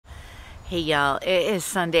Hey y'all, it is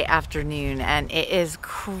Sunday afternoon and it is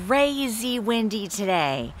crazy windy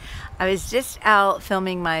today. I was just out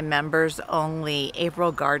filming my members only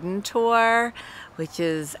April garden tour, which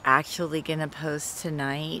is actually gonna post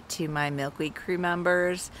tonight to my Milkweed crew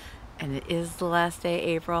members. And it is the last day of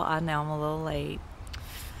April. I know I'm a little late.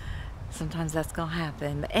 Sometimes that's gonna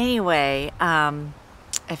happen. But anyway,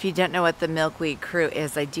 if you don't know what the Milkweed crew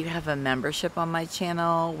is, I do have a membership on my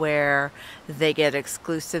channel where they get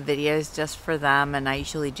exclusive videos just for them, and I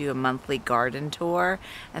usually do a monthly garden tour,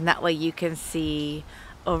 and that way you can see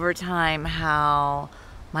over time how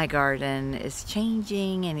my garden is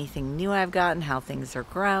changing, anything new I've gotten, how things are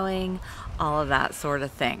growing, all of that sort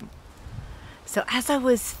of thing. So as I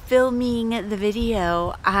was filming the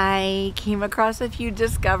video, I came across a few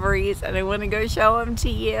discoveries and I want to go show them to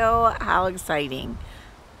you. How exciting.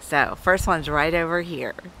 So, first one's right over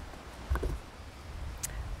here.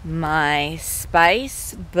 My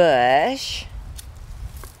spice bush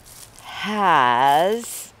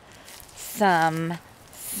has some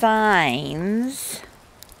signs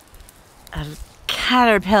of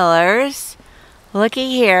caterpillars. Looky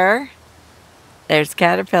here. There's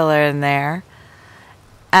caterpillar in there.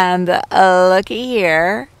 And looky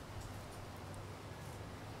here.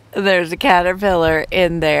 There's a caterpillar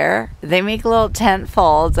in there. They make little tent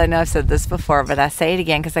folds. I know I've said this before, but I say it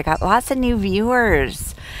again because I got lots of new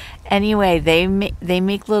viewers. Anyway, they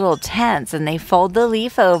make little tents and they fold the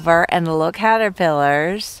leaf over, and the little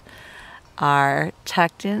caterpillars are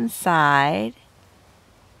tucked inside.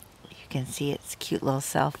 You can see its cute little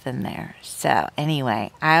self in there. So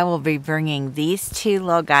anyway, I will be bringing these two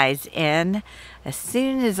little guys in as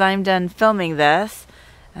soon as I'm done filming this,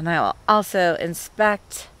 and I will also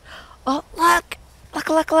inspect. Oh, look! Look,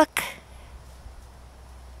 look, look!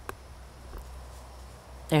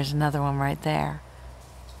 There's another one right there.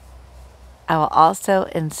 I will also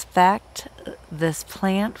inspect this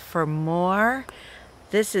plant for more.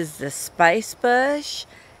 This is the spice bush,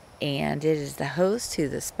 and it is the host to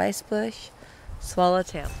the spice bush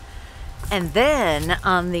swallowtail. And then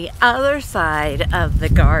on the other side of the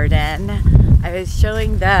garden, I was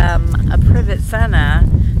showing them a privet senna,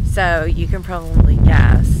 so you can probably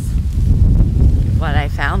guess what I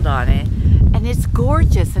found on it. And it's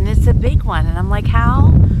gorgeous, and it's a big one, and I'm like,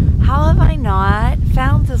 how have I not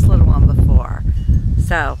found this little one before?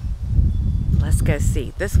 So let's go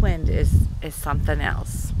see. This wind is something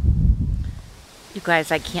else. You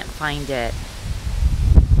guys, I can't find it.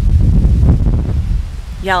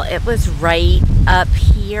 Y'all, it was right up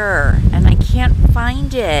here and I can't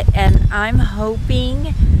find it, and I'm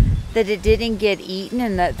hoping that it didn't get eaten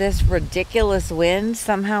and that this ridiculous wind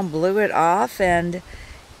somehow blew it off, and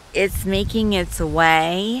it's making its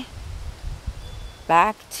way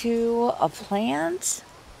back to a plant.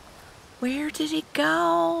 Where did it go?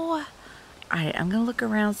 All right, I'm gonna look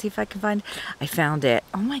around, see if I can find. I found it.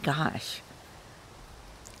 Oh my gosh.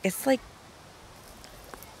 It's like,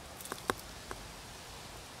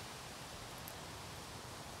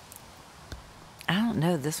 I don't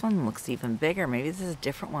know, this one looks even bigger. Maybe this is a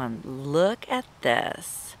different one. Look at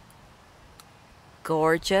this.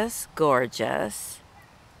 Gorgeous, gorgeous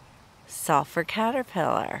sulfur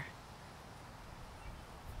caterpillar.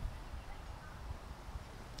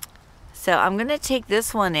 So I'm going to take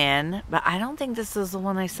this one in, but I don't think this is the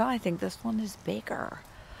one I saw. I think this one is bigger.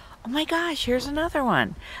 Oh my gosh, here's another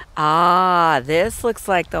one. Ah, this looks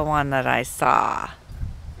like the one that I saw.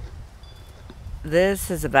 This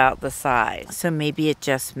is about the size, so maybe it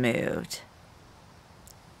just moved.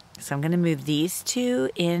 So I'm going to move these two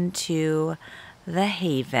into the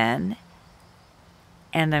haven,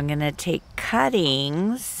 and I'm going to take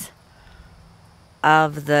cuttings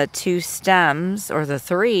of the two stems, or the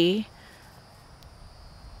three,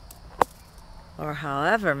 or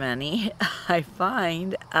however many I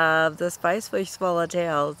find, of the spice bush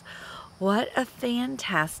swallowtails. What a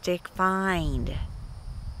fantastic find.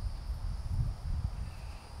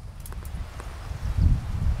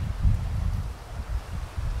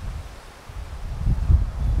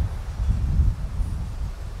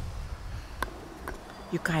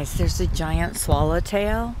 You guys, there's a giant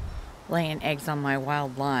swallowtail laying eggs on my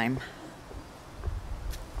wild lime.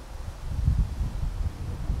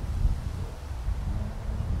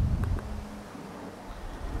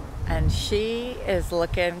 And she is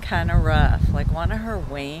looking kind of rough. Like, one of her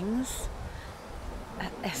wings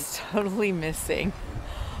is totally missing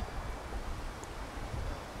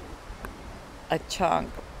a chunk.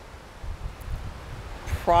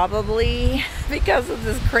 Probably because of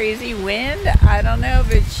this crazy wind. I don't know,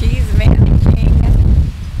 but she's managing.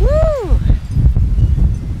 Woo!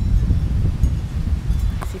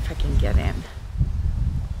 Let's see if I can get in.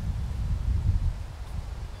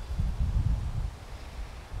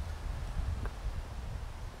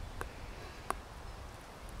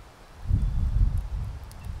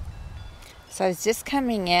 So I was just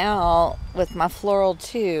coming out with my floral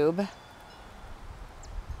tube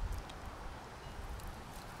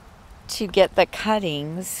to get the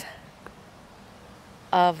cuttings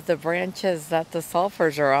of the branches that the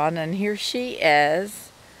sulfurs are on, and here she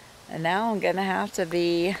is. And now I'm gonna have to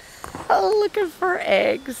be looking for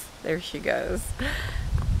eggs. There she goes.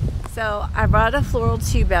 So I brought a floral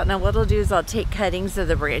tube out. Now what I'll do is I'll take cuttings of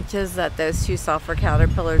the branches that those two sulfur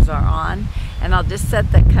caterpillars are on, and I'll just set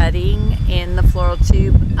the cutting in the floral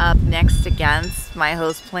tube up next against my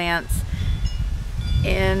host plants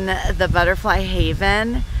in the butterfly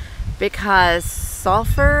haven, because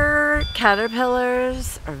sulfur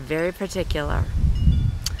caterpillars are very particular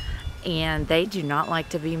and they do not like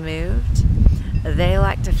to be moved. They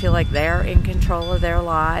like to feel like they're in control of their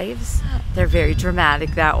lives. They're very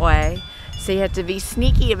dramatic that way. So you have to be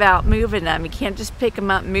sneaky about moving them. You can't just pick them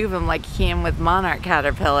up and move them like you can with monarch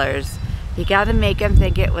caterpillars. You got to make them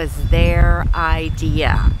think it was their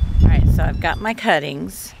idea. All right, so I've got my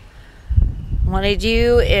cuttings. What I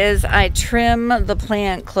do is I trim the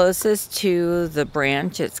plant closest to the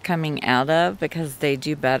branch it's coming out of, because they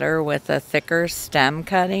do better with a thicker stem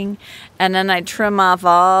cutting. And then I trim off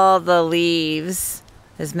all the leaves,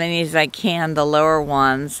 as many as I can, the lower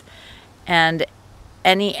ones, and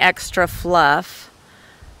any extra fluff,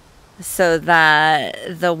 so that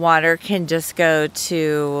the water can just go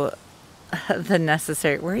to the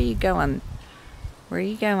necessary. Where are you going? Where are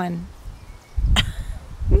you going?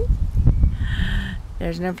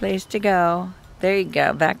 There's no place to go. There you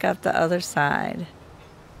go. Back up the other side.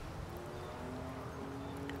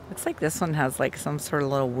 Looks like this one has like some sort of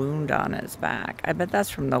little wound on its back. I bet that's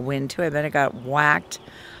from the wind too. I bet it got whacked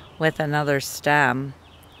with another stem.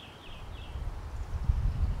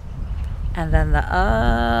 And then the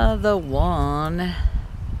other one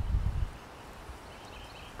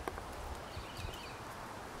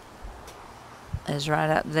is right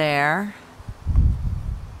up there.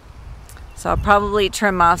 So I'll probably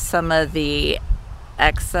trim off some of the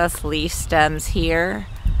excess leaf stems here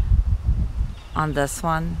on this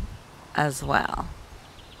one as well.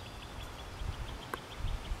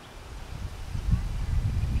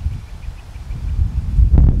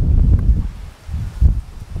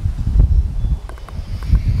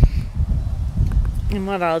 And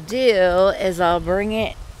what I'll do is I'll bring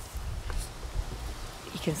it,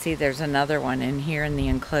 you can see there's another one in here in the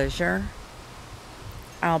enclosure.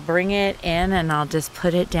 I'll bring it in and I'll just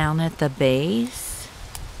put it down at the base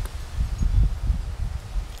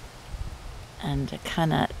and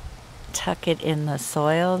kind of tuck it in the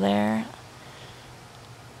soil there.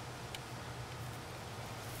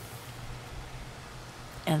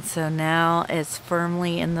 And so now it's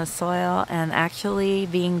firmly in the soil, and actually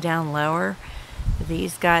being down lower,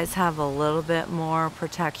 these guys have a little bit more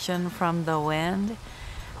protection from the wind.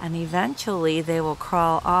 And eventually they will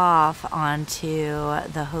crawl off onto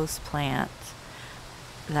the host plant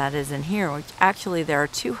that is in here, which actually there are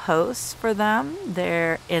two hosts for them.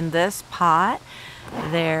 They're in this pot.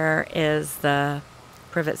 There is the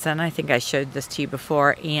privet sen, I think I showed this to you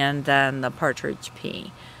before, and then the partridge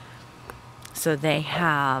pea. So they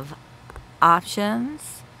have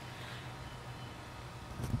options,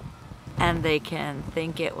 and they can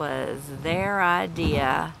think it was their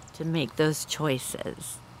idea to make those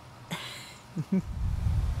choices.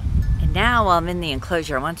 And now while I'm in the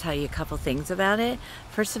enclosure, I want to tell you a couple things about it.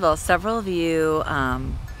 First of all, several of you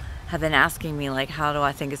have been asking me, like, how do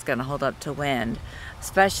I think it's going to hold up to wind,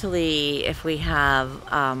 especially if we have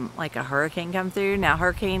like a hurricane come through. Now,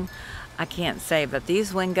 hurricane, I can't say, but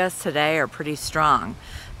these wind gusts today are pretty strong.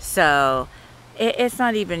 So it's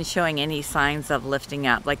not even showing any signs of lifting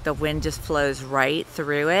up. Like, the wind just flows right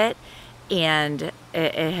through it, and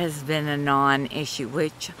it has been a non-issue,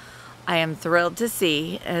 which I am thrilled to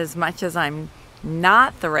see. As much as I'm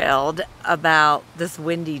not thrilled about this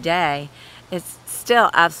windy day, it's still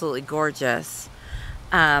absolutely gorgeous.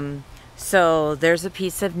 So there's a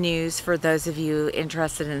piece of news for those of you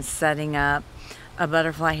interested in setting up a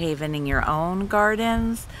butterfly haven in your own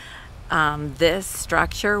gardens. This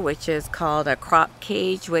structure, which is called a crop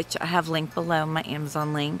cage, which I have linked below my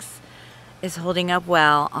Amazon links, is holding up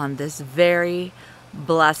well on this very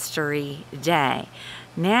blustery day.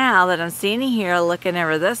 Now that I'm standing here looking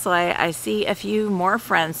over this way, I see a few more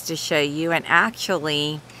friends to show you. And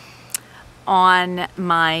actually, on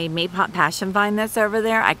my Maypop passion vine that's over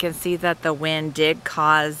there, I can see that the wind did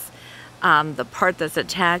cause the part that's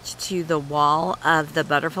attached to the wall of the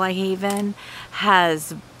butterfly haven,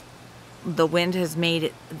 the wind has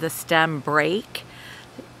made the stem break,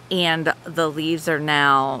 and the leaves are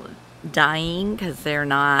now dying because they're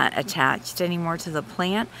not attached anymore to the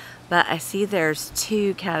plant. But I see there's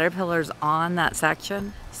 2 caterpillars on that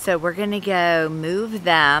section. So we're gonna go move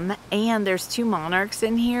them. And there's 2 monarchs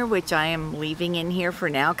in here, which I am leaving in here for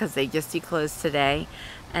now because they just eclosed today.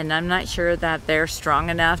 And I'm not sure that they're strong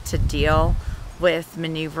enough to deal with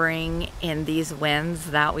maneuvering in these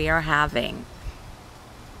winds that we are having.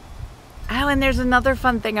 Oh, and there's another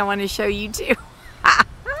fun thing I want to show you too.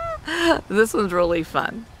 This one's really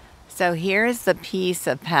fun. So here's the piece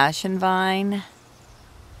of passion vine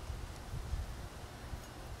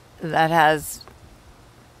that has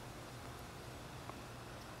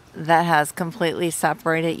completely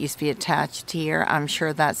separated. It used to be attached here. I'm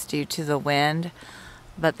sure that's due to the wind.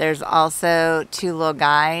 But there's also 2 little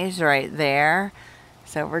guys right there.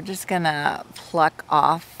 So we're just gonna pluck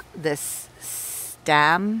off this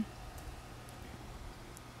stem.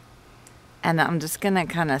 And I'm just gonna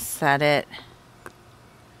kind of set it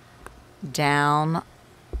down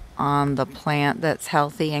on the plant that's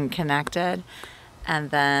healthy and connected.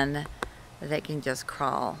 And then they can just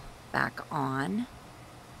crawl back on.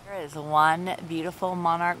 There is one beautiful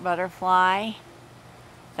monarch butterfly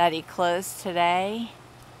that eclosed today.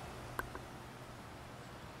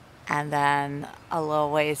 And then a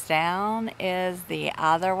little ways down is the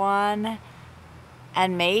other one.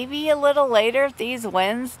 And maybe a little later, if these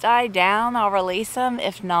winds die down, I'll release them.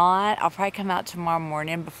 If not, I'll probably come out tomorrow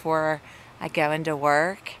morning before I go into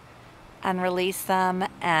work and release them.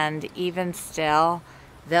 And even still,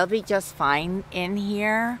 they'll be just fine in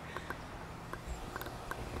here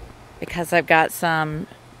because I've got some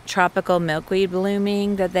tropical milkweed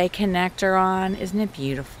blooming that they can nectar on. Isn't it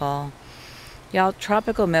beautiful? Y'all,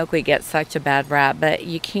 tropical milkweed gets such a bad rap, but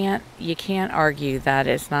you can't argue that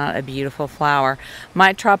it's not a beautiful flower.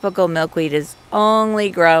 My tropical milkweed is only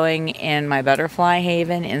growing in my butterfly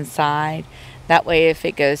haven inside. That way, if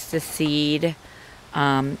it goes to seed,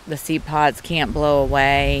 the seed pods can't blow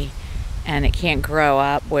away, and it can't grow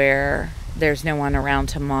up where there's no one around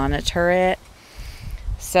to monitor it.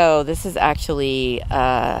 So this is actually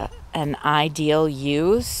an ideal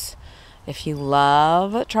use. If you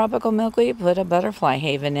love tropical milkweed, put a butterfly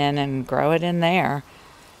haven in and grow it in there.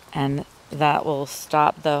 And that will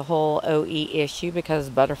stop the whole OE issue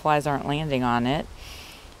because butterflies aren't landing on it.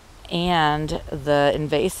 And the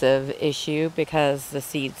invasive issue because the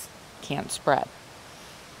seeds can't spread.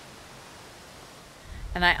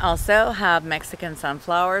 And I also have Mexican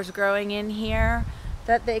sunflowers growing in here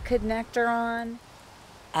that they could nectar on,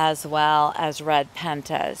 as well as red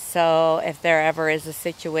pentas. So if there ever is a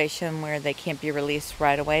situation where they can't be released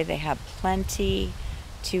right away, they have plenty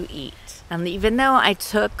to eat. And even though I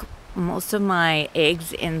took most of my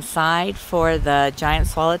eggs inside for the giant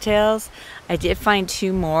swallowtails, I did find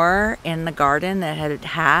 2 more in the garden that had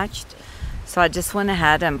hatched. So I just went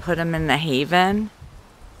ahead and put them in the haven.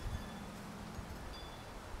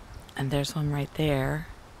 And there's one right there.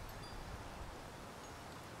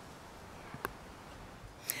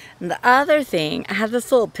 And the other thing, I have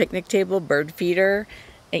this little picnic table bird feeder.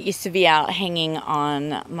 It used to be out hanging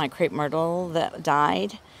on my crepe myrtle that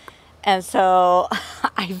died. And so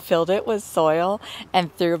I filled it with soil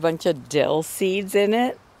and threw a bunch of dill seeds in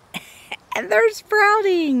it. And they're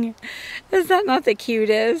sprouting. Is that not the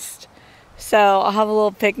cutest? So I'll have a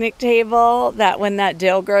little picnic table that when that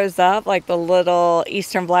dill grows up, like the little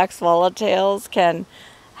eastern black swallowtails can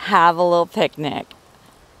have a little picnic.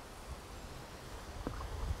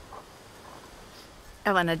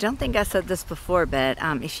 Oh, and I don't think I said this before, but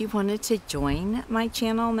if you wanted to join my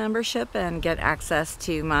channel membership and get access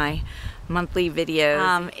to my monthly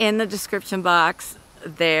videos, in the description box,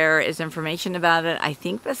 there is information about it. I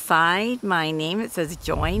think beside my name, it says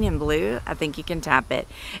join in blue. I think you can tap it.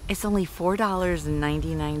 It's only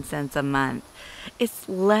 $4.99 a month. It's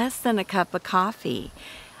less than a cup of coffee.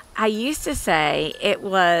 I used to say it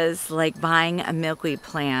was like buying a milkweed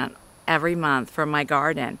plant every month for my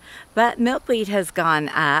garden, but milkweed has gone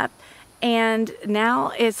up and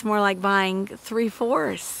now it's more like buying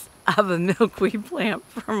 3/4 of a milkweed plant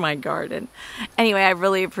for my garden. Anyway, I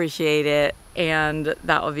really appreciate it, and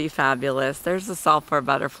that would be fabulous. There's a sulfur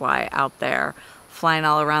butterfly out there flying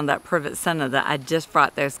all around that privet center that I just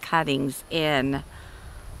brought those cuttings in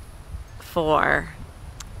for.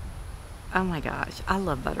 Oh my gosh, I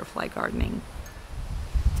love butterfly gardening.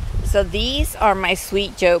 So these are my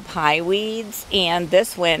Sweet Joe pie weeds, and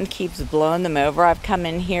this wind keeps blowing them over. I've come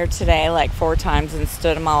in here today like 4 times and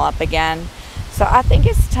stood them all up again. So I think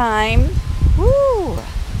it's time, woo!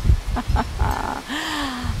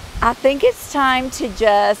 I think it's time to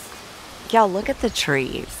just, y'all look at the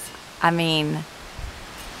trees. I mean,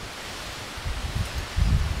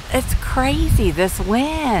 It's crazy, this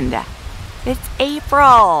wind. It's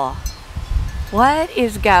April. What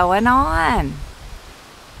is going on?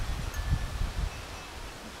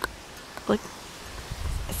 Look.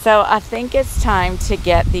 So I think it's time to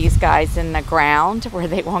get these guys in the ground where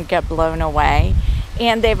they won't get blown away.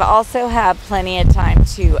 And they've also had plenty of time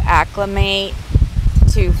to acclimate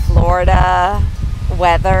to Florida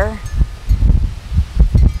weather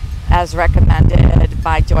as recommended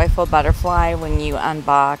by Joyful Butterfly when you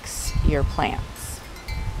unbox your plants.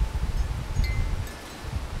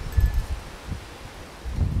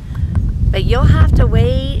 But you'll have to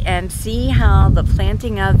wait and see how the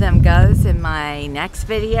planting of them goes in my next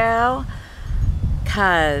video,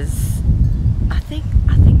 because I think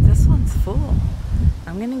this one's full.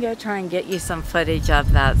 I'm gonna go try and get you some footage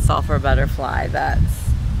of that sulfur butterfly that's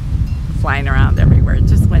flying around everywhere. It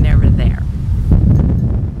just went over there.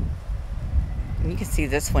 You can see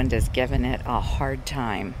this wind is giving it a hard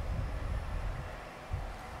time.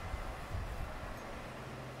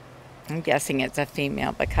 I'm guessing it's a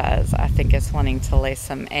female because I think it's wanting to lay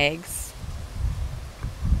some eggs.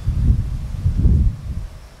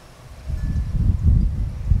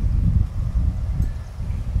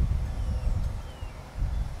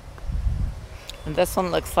 And this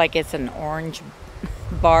one looks like it's an orange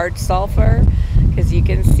barred sulfur because you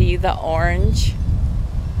can see the orange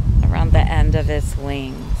around the end of its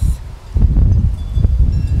wings.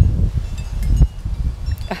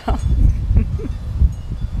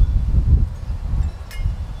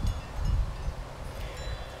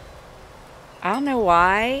 I don't know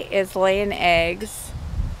why it's laying eggs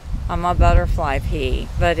on my butterfly pea,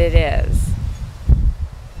 but it is.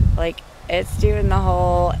 Like, it's doing the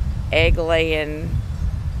whole egg laying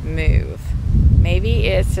move. Maybe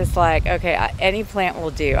it's just like, okay, any plant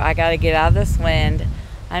will do. I got to get out of this wind.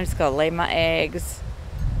 I'm just going to lay my eggs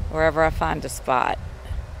wherever I find a spot.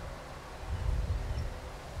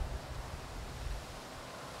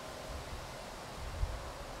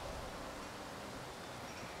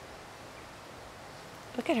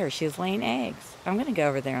 Look at her, she's laying eggs. I'm going to go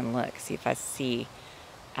over there and look, see if I see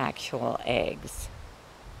actual eggs.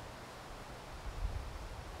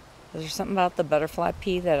 Is there something about the butterfly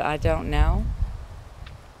pea that I don't know?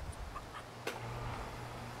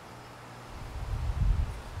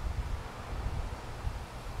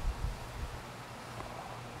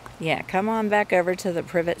 Yeah, come on back over to the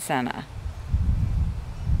privet center.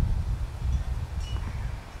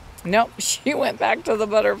 Nope, she went back to the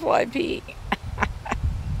butterfly pea.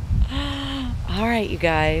 All right, you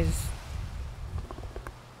guys.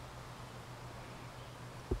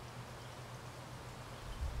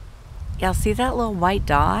 Y'all see that little white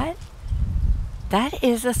dot? That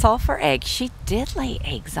is a sulfur egg. She did lay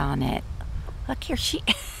eggs on it. Look here, she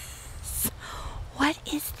is. What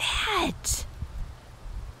is that?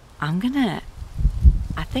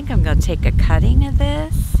 I think I'm gonna take a cutting of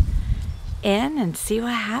this in and see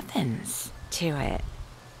what happens to it.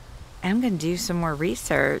 I'm gonna do some more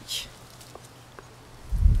research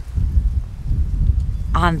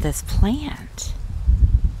on this plant.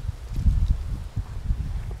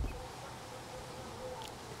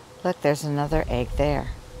 Look, there's another egg there.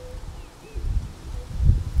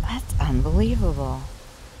 That's unbelievable.